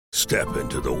Step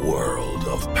into the world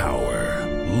of power,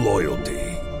 loyalty,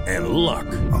 and luck.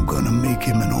 I'm gonna make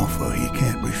him an offer he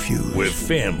can't refuse. With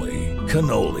family,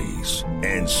 cannolis,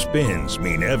 and spins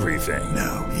mean everything.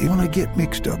 Now, you wanna get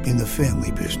mixed up in the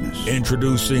family business.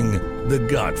 Introducing The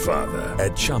Godfather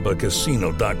at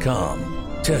ChumbaCasino.com.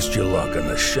 Test your luck in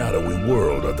the shadowy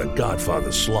world of The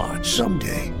Godfather slot.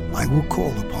 Someday, I will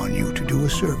call upon you to do a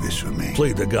service for me.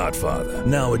 Play The Godfather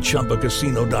now at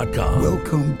ChumbaCasino.com.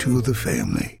 Welcome to the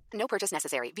family. No purchase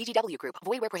necessary. VGW Group.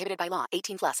 Void where prohibited by law.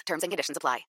 18 plus. Terms and conditions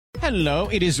apply. Hello,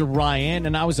 it is Ryan,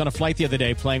 and I was on a flight the other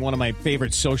day playing one of my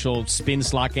favorite social spin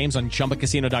slot games on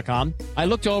ChumbaCasino.com. I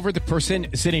looked over at the person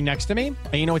sitting next to me,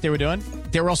 and you know what they were doing?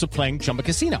 They were also playing Chumba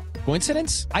Casino.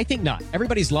 Coincidence? I think not.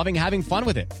 Everybody's loving having fun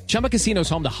with it. Chumba Casino is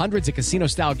home to hundreds of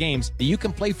casino-style games that you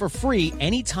can play for free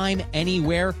anytime,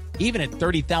 anywhere, even at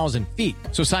 30,000 feet.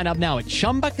 So sign up now at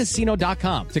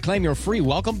ChumbaCasino.com to claim your free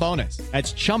welcome bonus.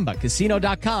 That's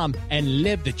ChumbaCasino.com and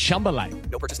live the Chumba life.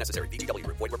 No purchase necessary. VGW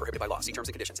Group. Void where prohibited by law. See terms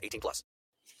and conditions. 18 plus.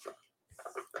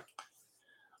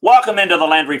 Welcome into the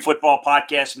Landry Football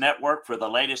Podcast Network for the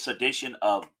latest edition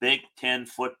of Big Ten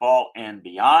Football and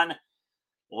Beyond.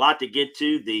 A lot to get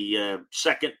to. The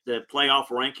playoff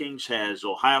rankings has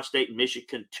Ohio State and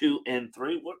Michigan 2 and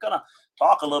 3. We're going to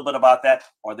talk a little bit about that.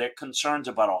 Are there concerns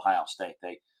about Ohio State?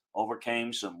 They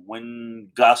overcame some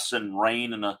wind gusts and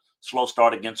rain and a slow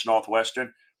start against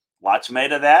Northwestern. Lots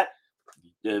made of that.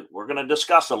 We're going to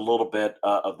discuss a little bit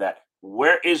of that.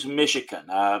 Where is Michigan?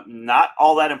 Not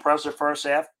all that impressive first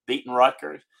half. Beaten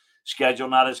Rutgers. Schedule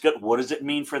not as good. What does it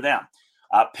mean for them?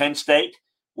 Penn State,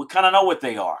 we kind of know what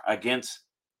they are against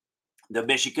the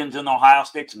Michigans and the Ohio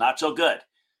States. Not so good.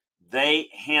 They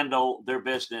handle their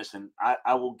business, and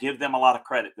I will give them a lot of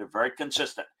credit. They're very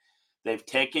consistent. They've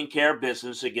taken care of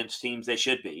business against teams they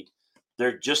should beat.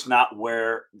 They're just not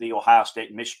where the Ohio State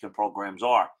and Michigan programs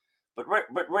are. But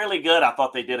really good. I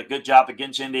thought they did a good job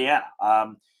against Indiana.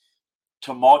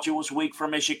 Tumultuous week for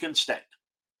Michigan State.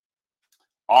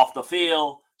 Off the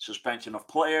field, suspension of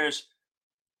players,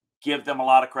 give them a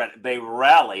lot of credit. They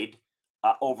rallied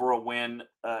over a win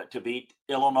to beat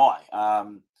Illinois.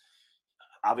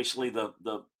 Obviously,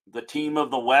 the team of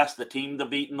the West, the team to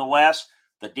beat in the West,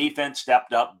 the defense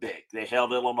stepped up big. They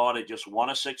held Illinois to just 1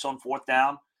 of 6 on fourth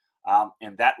down,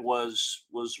 and that was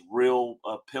real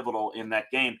pivotal in that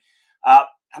game.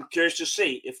 I'm curious to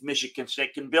see if Michigan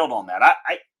State can build on that.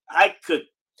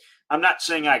 I'm not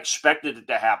saying I expected it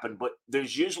to happen, but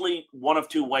there's usually one of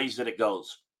two ways that it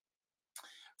goes.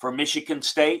 For Michigan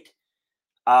State,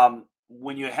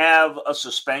 when you have a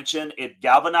suspension, it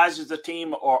galvanizes the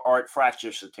team or it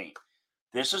fractures the team.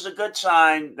 This is a good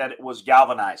sign that it was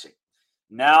galvanizing.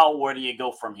 Now, where do you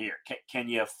go from here? Can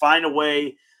you find a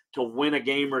way to win a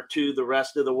game or two the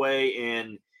rest of the way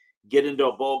and get into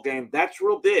a bowl game? That's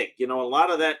real big. A lot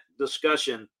of that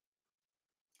discussion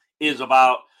is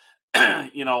about,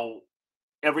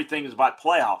 everything is about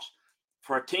playoffs.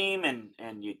 For a team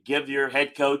and you give your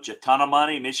head coach a ton of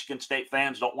money, Michigan State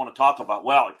fans don't want to talk about,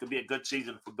 well, it could be a good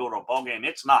season if we go to a bowl game.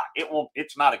 It's not.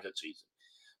 It's not a good season.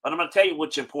 But I'm going to tell you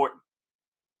what's important.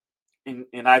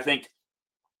 And I think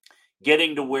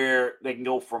getting to where they can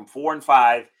go from 4 and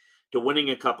 5 to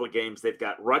winning a couple of games. They've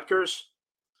got Rutgers.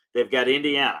 They've got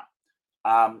Indiana.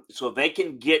 So they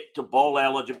can get to bowl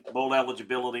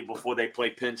eligibility before they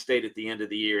play Penn State at the end of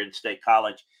the year in State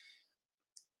College.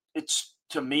 It's,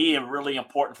 to me, really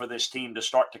important for this team to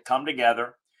start to come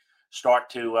together, start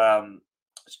to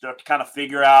kind of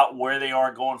figure out where they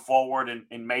are going forward,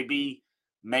 and maybe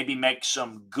make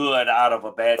some good out of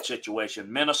a bad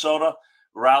situation. Minnesota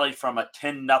rallied from a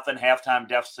 10-0 halftime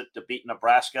deficit to beat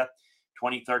Nebraska,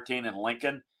 2013 in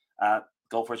Lincoln.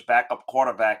 Gophers backup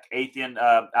quarterback Ethan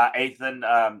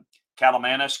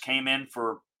Calamanis came in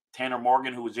for Tanner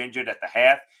Morgan, who was injured at the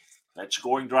half. Had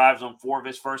scoring drives on 4 of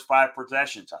his first 5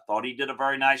 possessions. I thought he did a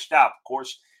very nice job. Of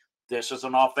course, this is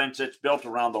an offense that's built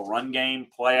around the run game,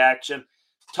 play action.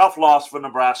 Tough loss for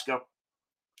Nebraska.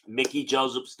 Mickey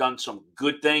Joseph's done some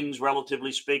good things,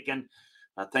 relatively speaking.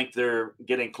 I think they're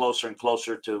getting closer and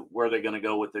closer to where they're going to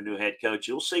go with their new head coach.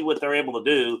 You'll see what they're able to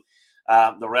do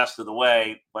the rest of the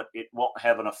way, but it won't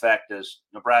have an effect as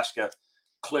Nebraska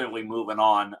clearly moving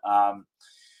on.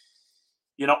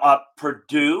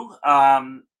 Purdue,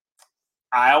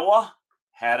 Iowa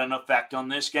had an effect on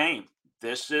this game.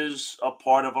 This is a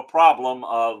part of a problem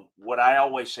of what I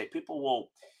always say. People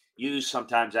will use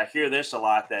sometimes, I hear this a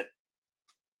lot, that,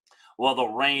 well, the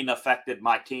rain affected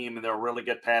my team and they're a really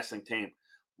good passing team.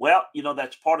 Well,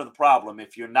 that's part of the problem.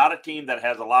 If you're not a team that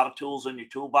has a lot of tools in your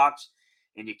toolbox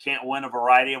and you can't win a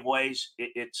variety of ways,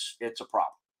 it's a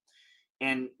problem.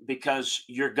 And because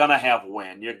you're going to have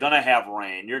wind, you're going to have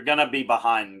rain, you're going to be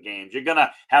behind in games, you're going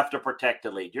to have to protect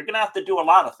the lead. You're going to have to do a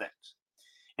lot of things.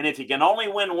 And if you can only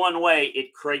win one way,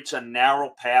 it creates a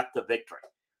narrow path to victory.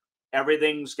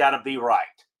 Everything's got to be right.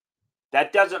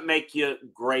 That doesn't make you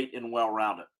great and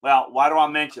well-rounded. Well, why do I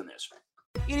mention this?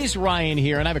 It is Ryan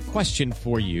here, and I have a question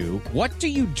for you. What do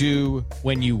you do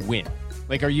when you win?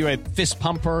 Like, are you a fist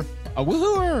pumper, a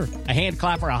woohooer, a hand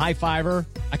clapper, a high fiver?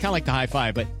 I kind of like the high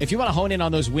five, but if you want to hone in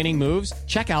on those winning moves,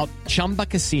 check out Chumba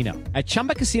Casino. At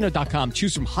ChumbaCasino.com,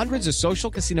 choose from hundreds of social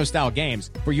casino-style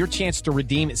games for your chance to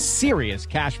redeem serious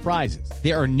cash prizes.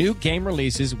 There are new game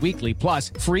releases weekly, plus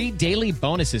free daily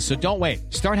bonuses. So don't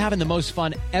wait. Start having the most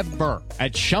fun ever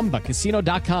at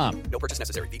ChumbaCasino.com. No purchase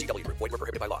necessary. VGW Group. Void where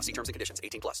prohibited by law. See terms and conditions.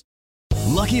 18+.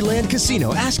 Lucky Land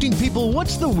Casino, asking people,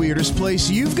 what's the weirdest place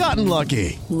you've gotten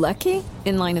lucky? Lucky?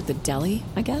 In line at the deli,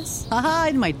 I guess? Aha,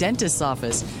 in my dentist's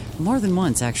office. More than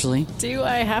once, actually. Do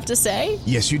I have to say?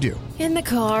 Yes, you do. In the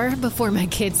car before my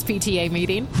kids' PTA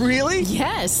meeting. Really?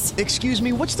 Yes. Excuse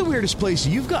me, what's the weirdest place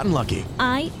you've gotten lucky?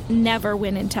 I never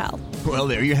win and tell. Well,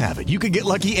 there you have it. You can get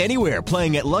lucky anywhere,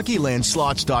 playing at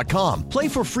LuckyLandSlots.com. Play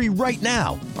for free right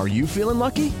now. Are you feeling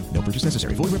lucky? No purchase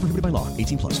necessary. Void where prohibited by law.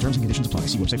 18+. Terms and conditions apply.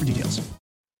 See website for details.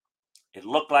 It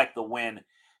looked like the win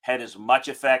had as much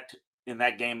effect in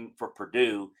that game for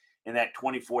Purdue in that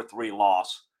 24-3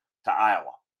 loss to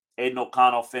Iowa. Aiden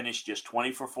O'Connell finished just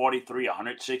 20 for 43,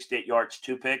 168 yards,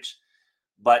 2 picks.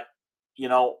 But, you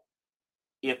know,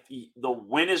 if the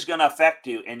win is going to affect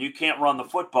you and you can't run the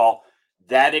football,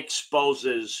 that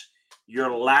exposes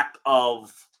your lack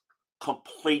of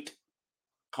completeness.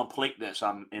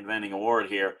 I'm inventing a word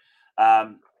here.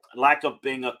 Lack of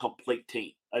being a complete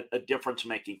team, a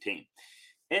difference-making team.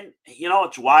 And, you know,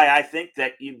 it's why I think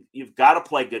that you've got to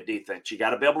play good defense. You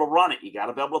got to be able to run it. You got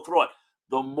to be able to throw it.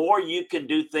 The more you can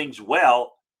do things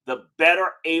well, the better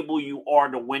able you are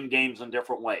to win games in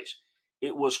different ways.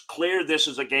 It was clear this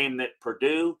is a game that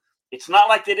Purdue, it's not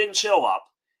like they didn't show up.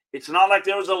 It's not like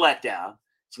there was a letdown.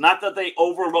 It's not that they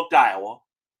overlooked Iowa.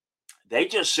 They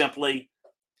just simply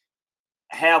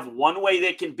have one way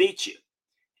they can beat you.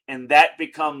 And that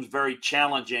becomes very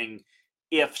challenging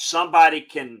if somebody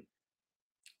can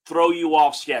throw you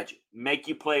off schedule, make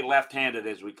you play left-handed,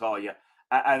 as we call you.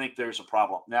 I think there's a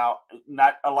problem. Now,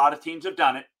 not a lot of teams have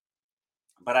done it,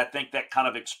 but I think that kind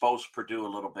of exposed Purdue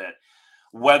a little bit.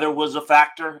 Weather was a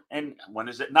factor, and when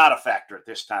is it not a factor at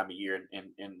this time of year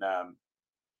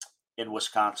in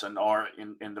Wisconsin or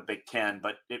in the Big Ten?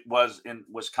 But it was in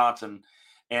Wisconsin,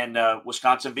 and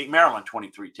Wisconsin beat Maryland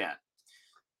 23-10.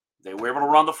 They were able to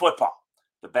run the football.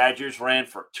 The Badgers ran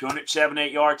for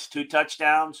 278 yards, 2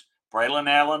 touchdowns. Braylon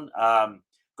Allen,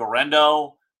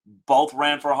 Guerrero, both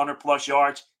ran for 100-plus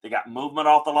yards. They got movement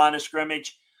off the line of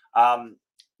scrimmage.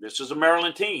 This is a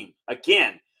Maryland team,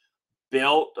 again,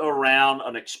 built around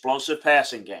an explosive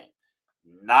passing game.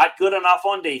 Not good enough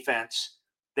on defense.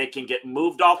 They can get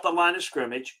moved off the line of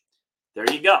scrimmage. There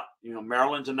you go. You know,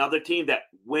 Maryland's another team that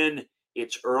when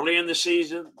it's early in the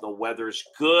season, the weather's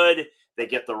good, they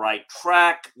get the right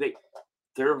track,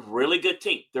 they're a really good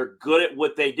team. They're good at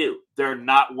what they do. They're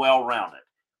not well-rounded.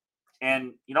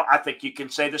 And, you know, I think you can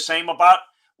say the same about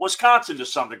Wisconsin to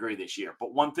some degree this year.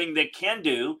 But one thing they can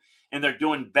do, and they're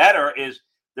doing better, is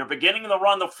they're beginning to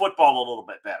run the football a little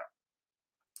bit better.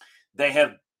 They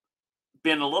have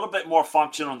been a little bit more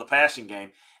functional in the passing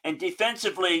game. And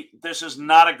defensively, this is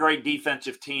not a great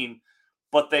defensive team,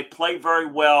 but they play very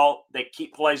well. They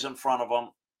keep plays in front of them,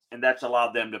 and that's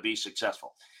allowed them to be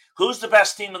successful. Who's the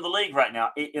best team in the league right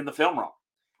now in the film room?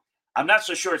 I'm not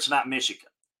so sure it's not Michigan.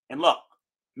 And look,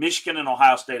 Michigan and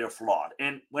Ohio State are flawed.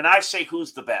 And when I say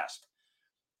who's the best,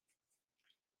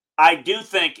 I do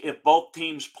think if both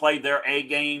teams play their A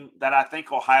game, that I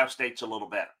think Ohio State's a little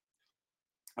better,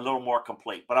 a little more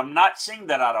complete. But I'm not seeing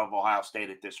that out of Ohio State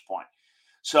at this point.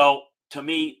 So, to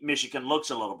me, Michigan looks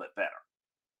a little bit better.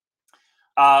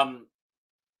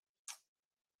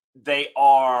 They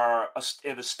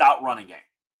have a stout running game,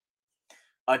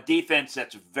 a defense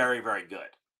that's very, very good.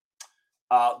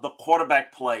 The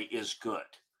quarterback play is good.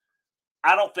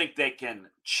 I don't think they can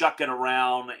chuck it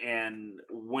around and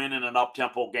win in an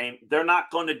up-tempo game. They're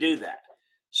not going to do that.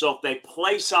 So if they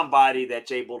play somebody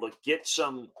that's able to get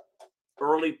some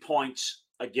early points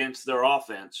against their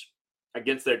offense,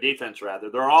 against their defense rather,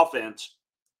 their offense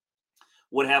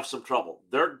would have some trouble.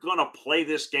 They're going to play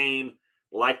this game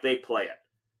like they play it.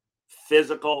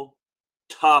 Physical,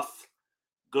 tough,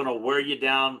 going to wear you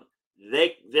down.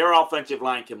 Their offensive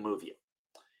line can move you.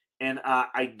 And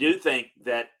I do think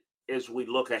that as we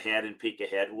look ahead and peek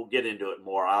ahead, we'll get into it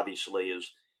more, obviously, is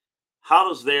how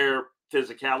does their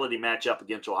physicality matchup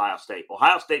against Ohio State.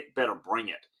 Ohio State better bring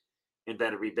it and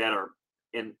better be better.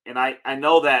 And I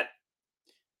know that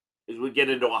as we get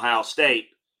into Ohio State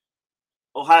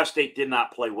did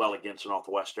not play well against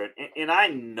Northwestern. And I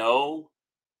know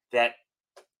that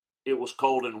it was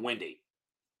cold and windy.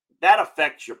 That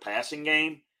affects your passing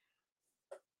game.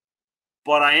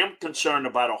 But I am concerned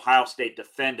about Ohio State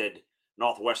defended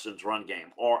Northwestern's run game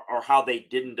or how they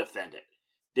didn't defend it.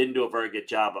 Didn't do a very good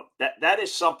job of that. That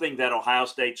is something that Ohio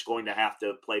State's going to have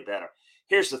to play better.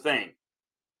 Here's the thing.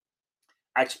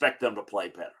 I expect them to play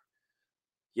better.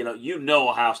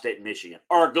 Ohio State and Michigan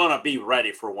are going to be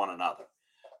ready for one another.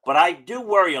 But I do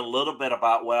worry a little bit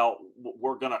about,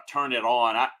 we're going to turn it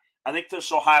on. I think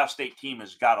this Ohio State team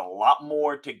has got a lot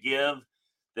more to give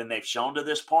than they've shown to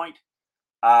this point.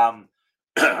 I'm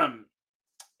not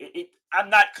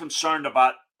concerned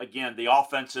about, again, the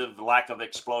offensive lack of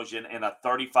explosion in a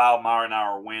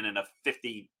 35-mile-an-hour wind and a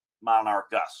 50-mile-an-hour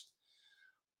gust.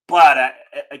 But,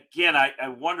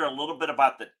 I wonder a little bit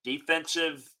about the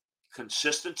defensive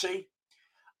consistency.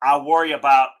 I worry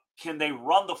about, can they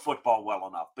run the football well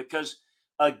enough? Because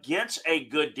against a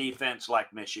good defense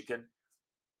like Michigan,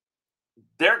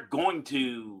 they're going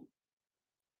to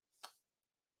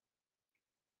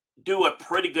do a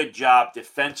pretty good job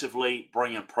defensively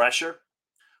bringing pressure,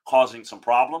 causing some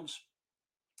problems.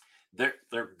 They're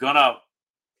going to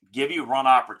give you run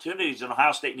opportunities, and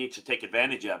Ohio State needs to take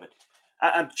advantage of it.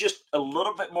 I'm just a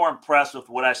little bit more impressed with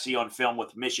what I see on film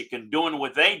with Michigan doing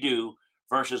what they do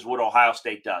versus what Ohio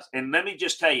State does. And let me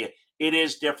just tell you, it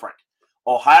is different.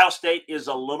 Ohio State is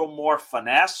a little more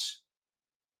finesse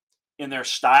in their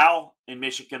style, and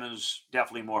Michigan is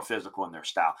definitely more physical in their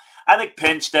style. I think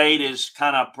Penn State is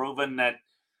kind of proven that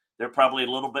they're probably a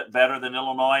little bit better than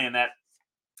Illinois in that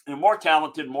they're more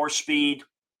talented, more speed.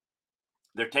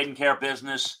 They're taking care of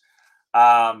business.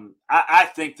 I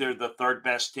think they're the third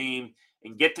best team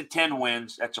and get to 10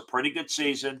 wins. That's a pretty good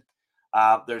season.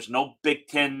 There's no Big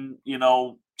Ten,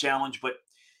 challenge, but,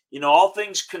 all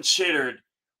things considered,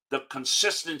 the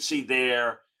consistency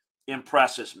there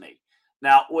impresses me.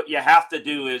 Now, what you have to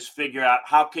do is figure out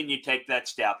how can you take that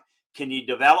step? Can you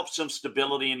develop some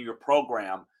stability in your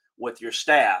program with your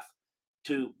staff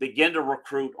to begin to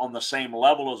recruit on the same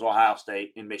level as Ohio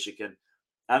State and Michigan?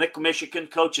 I think Michigan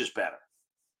coaches better.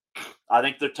 I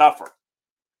think they're tougher.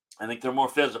 I think they're more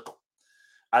physical.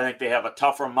 I think they have a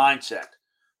tougher mindset.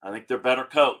 I think they're better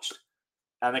coached.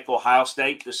 I think Ohio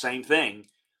State, the same thing.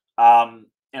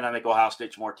 And I think Ohio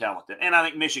State's more talented. And I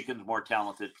think Michigan's more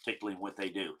talented, particularly in what they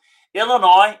do.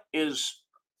 Illinois is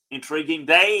intriguing.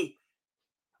 They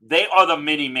are the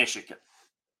mini Michigan.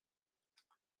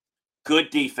 Good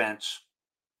defense.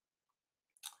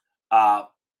 Can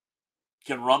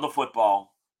run the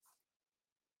football.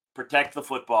 Protect the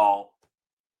football.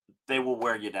 They will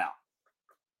wear you down.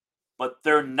 But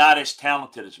they're not as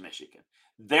talented as Michigan.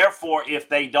 Therefore, if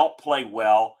they don't play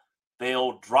well,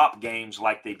 they'll drop games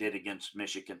like they did against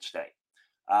Michigan State.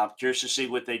 Curious to see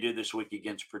what they do this week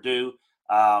against Purdue.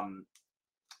 The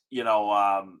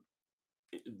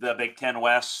Big Ten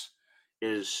West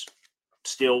is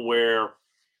still where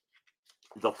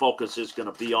the focus is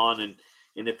going to be on. And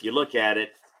if you look at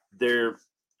it, they're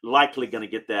likely going to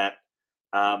get that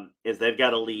as they've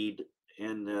got a lead.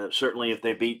 And certainly if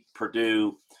they beat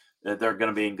Purdue, they're going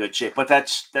to be in good shape. But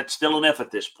that's still an if at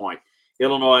this point.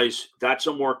 Illinois got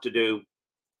some work to do.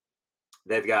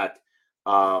 They've got,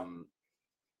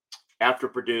 after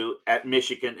Purdue, at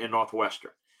Michigan and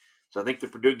Northwestern. So I think the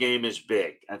Purdue game is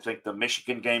big. I think the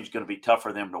Michigan game is going to be tough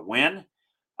for them to win.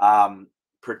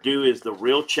 Purdue is the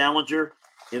real challenger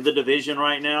in the division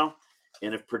right now.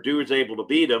 And if Purdue is able to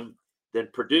beat them, then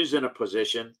Purdue's in a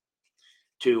position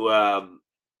to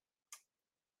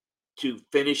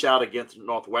finish out against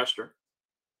Northwestern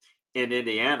and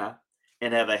Indiana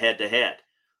and have a head-to-head.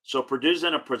 So Purdue's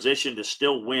in a position to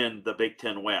still win the Big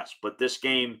Ten West, but this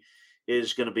game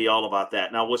is going to be all about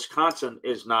that. Now, Wisconsin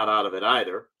is not out of it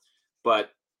either, but,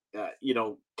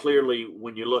 clearly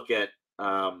when you look at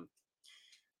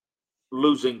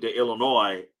losing to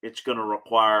Illinois, it's going to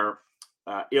require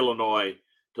Illinois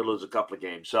to lose a couple of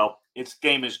games. So its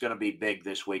game is going to be big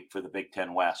this week for the Big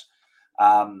Ten West.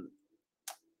 I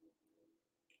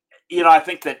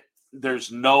think that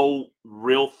there's no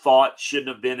real thought, shouldn't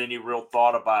have been any real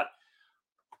thought about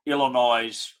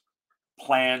Illinois'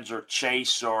 plans or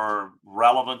chase or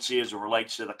relevancy as it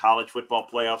relates to the college football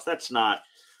playoffs. That's not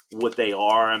what they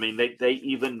are. I mean, they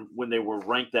even when they were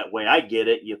ranked that way, I get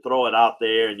it. You throw it out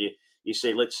there and you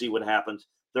say, let's see what happens.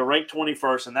 They're ranked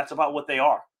 21st, and that's about what they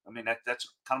are. I mean,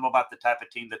 that's kind of about the type of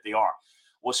team that they are.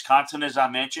 Wisconsin, as I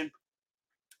mentioned,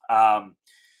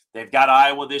 they've got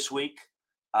Iowa this week.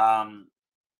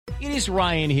 It is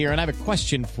Ryan here, and I have a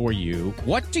question for you.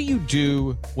 What do you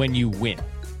do when you win?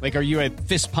 Like, are you a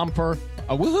fist pumper,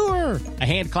 a woohooer, a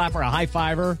hand clapper, a high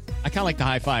fiver? I kind of like the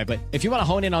high five, but if you want to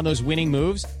hone in on those winning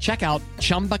moves, check out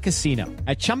Chumba Casino.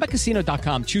 At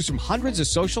ChumbaCasino.com, choose from hundreds of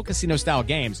social casino-style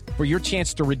games for your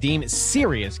chance to redeem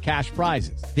serious cash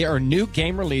prizes. There are new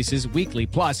game releases weekly,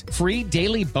 plus free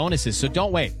daily bonuses, so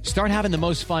don't wait. Start having the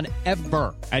most fun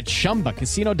ever at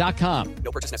ChumbaCasino.com.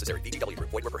 No purchase necessary. VGW Group.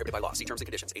 Void where prohibited by law. See terms and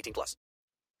conditions. 18+.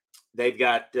 They've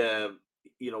got,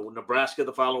 Nebraska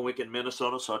the following week in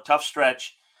Minnesota, so a tough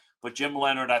stretch. But Jim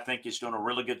Leonhard, I think, is doing a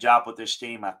really good job with this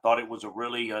team. I thought it was a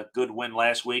really good win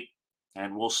last week,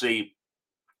 and we'll see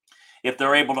if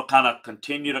they're able to kind of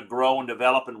continue to grow and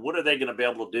develop, and what are they going to be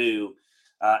able to do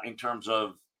in terms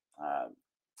of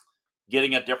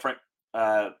getting a different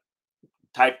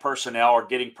type personnel or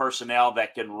getting personnel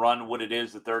that can run what it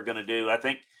is that they're going to do. I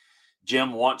think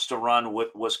Jim wants to run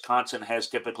what Wisconsin has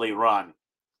typically run,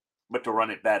 but to run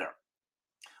it better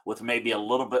with maybe a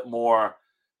little bit more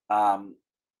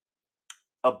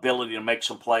ability to make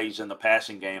some plays in the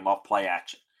passing game off play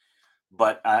action.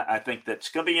 But I think that's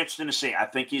going to be interesting to see. I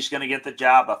think he's going to get the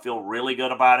job. I feel really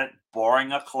good about it.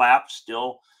 Barring a collapse,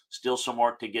 still some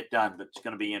work to get done, but it's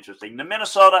going to be interesting. The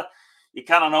Minnesota, you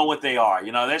kind of know what they are.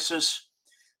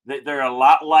 They're a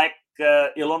lot like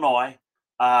Illinois.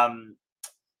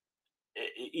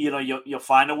 You'll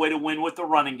find a way to win with the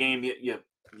running game. You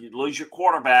lose your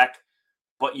quarterback,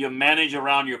 but you manage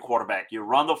around your quarterback. You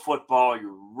run the football.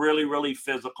 You're really, really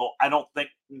physical. I don't think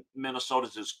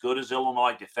Minnesota's as good as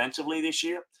Illinois defensively this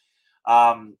year,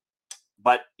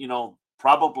 but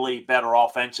probably better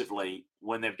offensively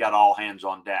when they've got all hands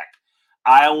on deck.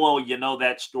 Iowa,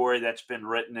 that story that's been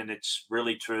written, and it's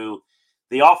really true.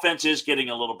 The offense is getting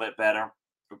a little bit better,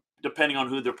 depending on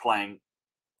who they're playing,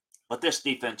 but this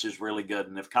defense is really good,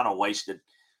 and they've kind of wasted.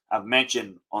 I've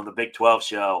mentioned on the Big 12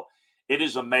 show, it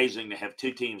is amazing to have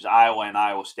two teams, Iowa and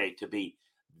Iowa State, to be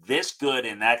this good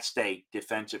in that state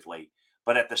defensively,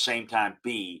 but at the same time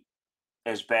be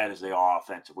as bad as they are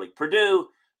offensively. Purdue,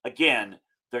 again,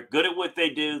 they're good at what they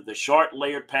do, the short,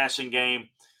 layered passing game.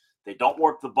 They don't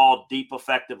work the ball deep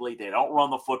effectively. They don't run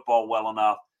the football well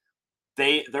enough.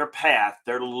 Their path,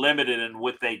 they're limited in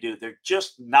what they do. They're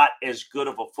just not as good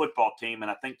of a football team,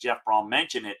 and I think Jeff Braun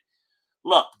mentioned it.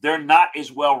 Look, they're not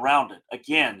as well-rounded.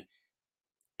 Again,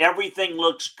 everything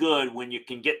looks good when you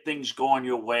can get things going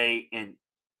your way, and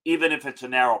even if it's a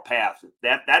narrow path,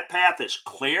 that path is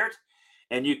cleared,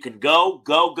 and you can go.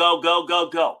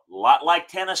 A lot like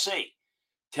Tennessee.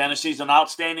 Tennessee's an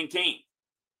outstanding team.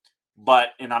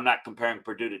 And I'm not comparing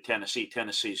Purdue to Tennessee.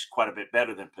 Tennessee's quite a bit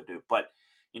better than Purdue. But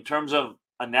in terms of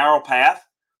a narrow path,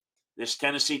 this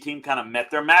Tennessee team kind of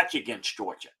met their match against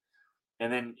Georgia.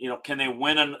 And then, can they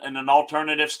win in an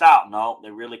alternative style? No,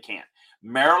 they really can't.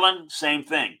 Maryland, same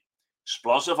thing.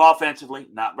 Explosive offensively,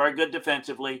 not very good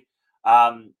defensively.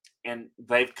 And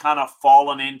they've kind of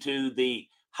fallen into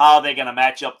how they're going to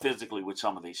match up physically with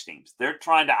some of these teams. They're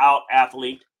trying to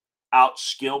out-athlete,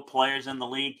 out-skill players in the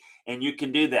league, and you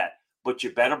can do that. But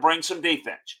you better bring some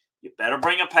defense. You better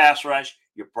bring a pass rush.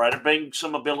 You better bring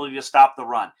some ability to stop the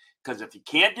run. Because if you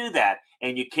can't do that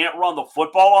and you can't run the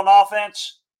football on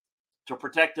offense to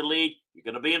protect the lead, you're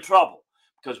going to be in trouble.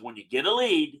 Because when you get a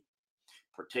lead,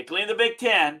 particularly in the Big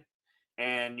Ten,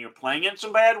 and you're playing in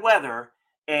some bad weather,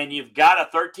 and you've got a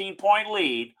 13-point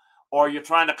lead, or you're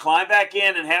trying to climb back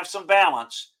in and have some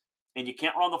balance, and you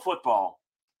can't run the football,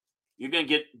 you're going to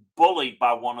get bullied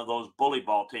by one of those bully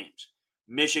ball teams.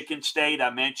 Michigan State, I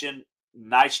mentioned,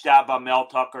 nice job by Mel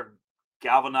Tucker,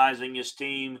 galvanizing his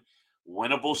team.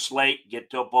 Winnable slate, get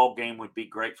to a bowl game would be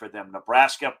great for them.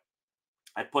 Nebraska,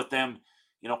 I put them,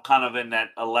 kind of in that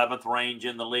 11th range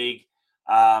in the league.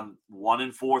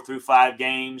 1-4 through 5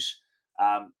 games.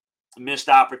 Missed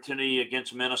opportunity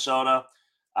against Minnesota.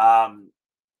 Trying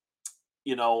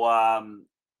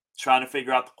to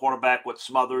figure out the quarterback with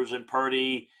Smothers and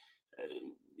Purdy.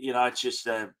 It's just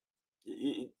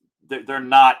they're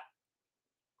not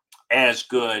as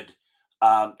good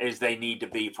as they need to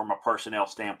be from a personnel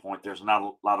standpoint. There's not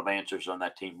a lot of answers on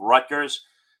that team. Rutgers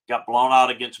got blown out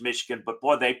against Michigan, but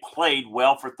boy, they played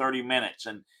well for 30 minutes,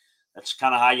 and that's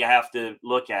kind of how you have to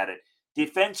look at it.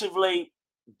 Defensively,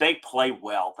 they play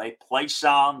well. They play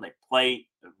sound. They play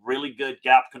really good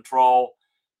gap control,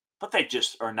 but they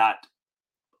just are not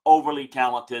overly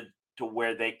talented to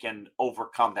where they can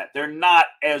overcome that. They're not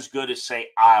as good as, say,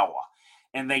 Iowa,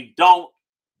 and they don't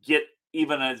get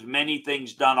even as many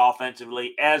things done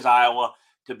offensively as Iowa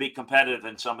to be competitive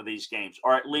in some of these games,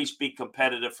 or at least be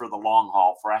competitive for the long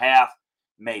haul. For a half,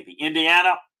 maybe.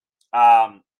 Indiana,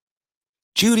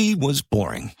 Judy was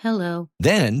boring. Hello.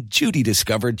 Then Judy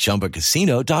discovered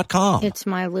ChumbaCasino.com. It's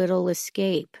my little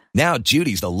escape. Now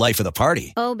Judy's the life of the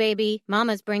party. Oh, baby,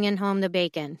 mama's bringing home the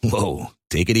bacon. Whoa,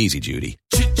 take it easy, Judy.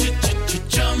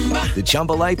 The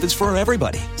Chumba life is for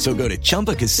everybody. So go to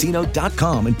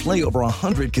ChumbaCasino.com and play over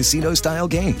 100 casino-style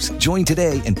games. Join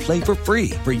today and play for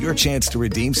free for your chance to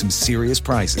redeem some serious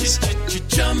prizes.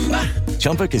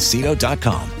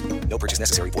 ChumbaCasino.com. No purchase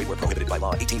necessary. Void where prohibited by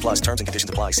law. 18 plus terms and conditions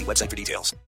apply. See website for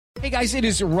details. Hey guys, it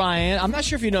is Ryan. I'm not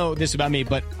sure if you know this about me,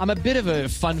 but I'm a bit of a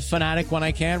fun fanatic when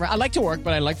I can. I like to work,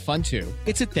 but I like fun too.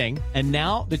 It's a thing. And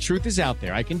now the truth is out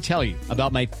there. I can tell you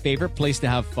about my favorite place to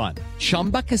have fun.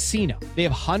 Chumba Casino. They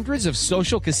have hundreds of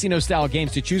social casino style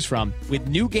games to choose from with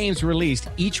new games released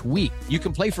each week. You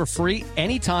can play for free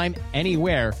anytime,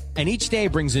 anywhere. And each day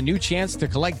brings a new chance to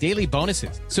collect daily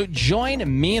bonuses. So join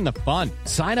me in the fun.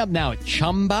 Sign up now at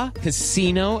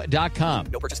ChumbaCasino.com.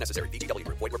 No purchase necessary. VGW.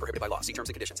 Void where prohibited by law. See terms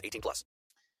and conditions. 18 plus.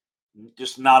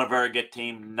 Just not a very good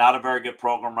team, not a very good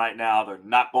program right now. They're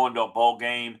not going to a bowl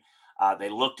game. They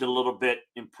looked a little bit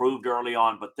improved early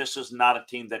on, but this is not a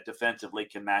team that defensively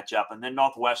can match up. And then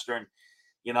Northwestern,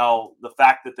 you know, the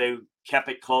fact that they kept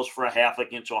it close for a half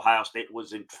against Ohio State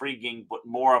was intriguing, but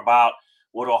more about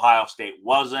what Ohio State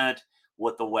wasn't,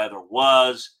 what the weather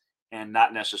was, and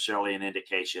not necessarily an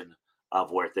indication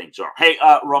of where things are. Hey,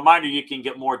 reminder, you can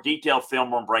get more detailed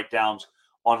film room breakdowns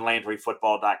on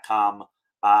LandryFootball.com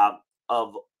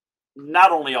of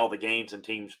not only all the games and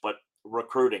teams, but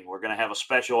recruiting. We're going to have a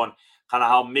special on kind of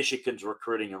how Michigan's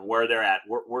recruiting and where they're at.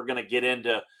 We're going to get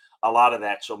into a lot of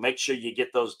that. So make sure you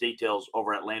get those details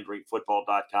over at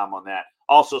LandryFootball.com on that.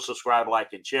 Also subscribe,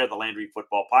 like, and share the Landry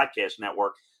Football Podcast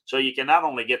Network so you can not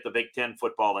only get the Big Ten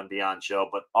football and beyond show,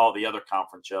 but all the other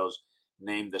conference shows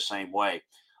named the same way.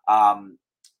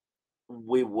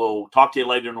 We will talk to you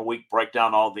later in the week, break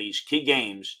down all these key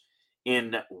games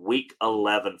in Week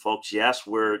 11, folks. Yes,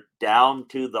 we're down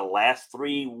to the last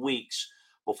 3 weeks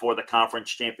before the conference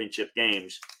championship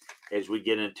games as we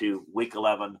get into Week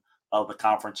 11 of the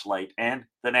conference slate and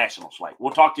the national slate.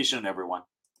 We'll talk to you soon, everyone.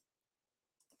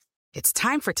 It's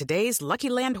time for today's Lucky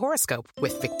Land horoscope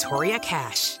with Victoria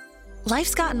Cash.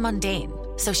 Life's gotten mundane,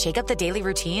 so shake up the daily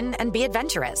routine and be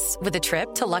adventurous with a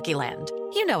trip to Lucky Land.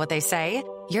 You know what they say,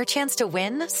 your chance to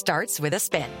win starts with a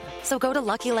spin. So go to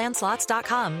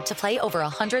LuckyLandSlots.com to play over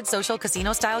 100 social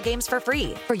casino-style games for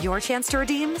free for your chance to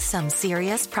redeem some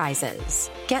serious prizes.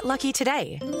 Get lucky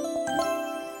today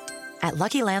at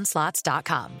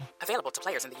LuckyLandSlots.com. Available to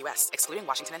players in the U.S., excluding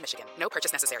Washington and Michigan. No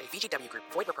purchase necessary. VGW Group.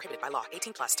 Void where prohibited by law.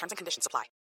 18 plus. Terms and conditions apply.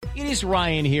 It is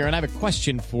Ryan here, and I have a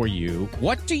question for you.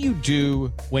 What do you do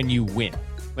when you win?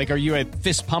 Like, are you a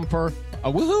fist pumper,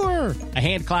 a woohooer, a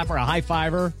hand clapper, a high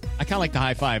fiver? I kind of like the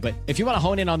high five, but if you want to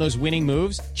hone in on those winning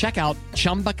moves, check out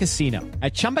Chumba Casino.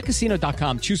 At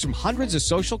ChumbaCasino.com, choose from hundreds of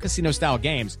social casino-style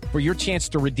games for your chance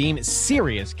to redeem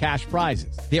serious cash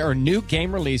prizes. There are new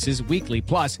game releases weekly,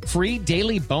 plus free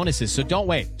daily bonuses, so don't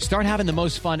wait. Start having the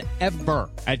most fun ever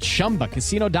at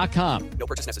ChumbaCasino.com. No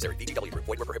purchase necessary. VGW Group.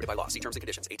 Void where prohibited by law. See terms and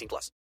conditions. 18 plus.